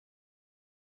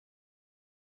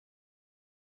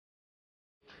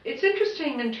It's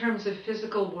interesting in terms of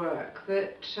physical work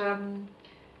that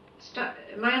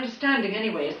my understanding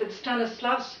anyway is that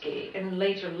Stanislavski in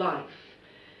later life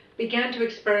began to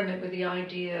experiment with the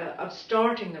idea of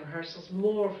starting the rehearsals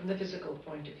more from the physical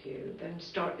point of view than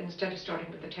instead of starting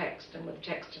with the text and with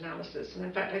text analysis. And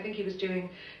in fact, I think he was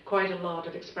doing quite a lot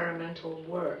of experimental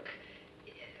work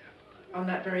on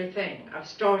that very thing of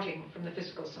starting from the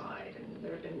physical side. And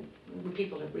there have been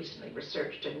people who have recently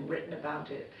researched it and written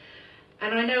about it.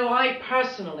 And I know I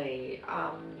personally,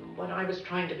 when I was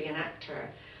trying to be an actor,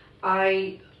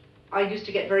 I used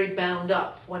to get very bound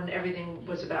up when everything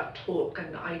was about talk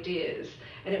and ideas.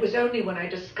 And it was only when I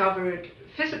discovered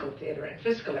physical theatre and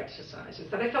physical exercises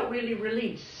that I felt really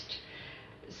released.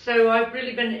 So I've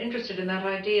really been interested in that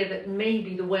idea that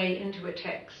maybe the way into a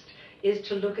text is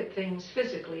to look at things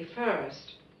physically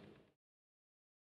first.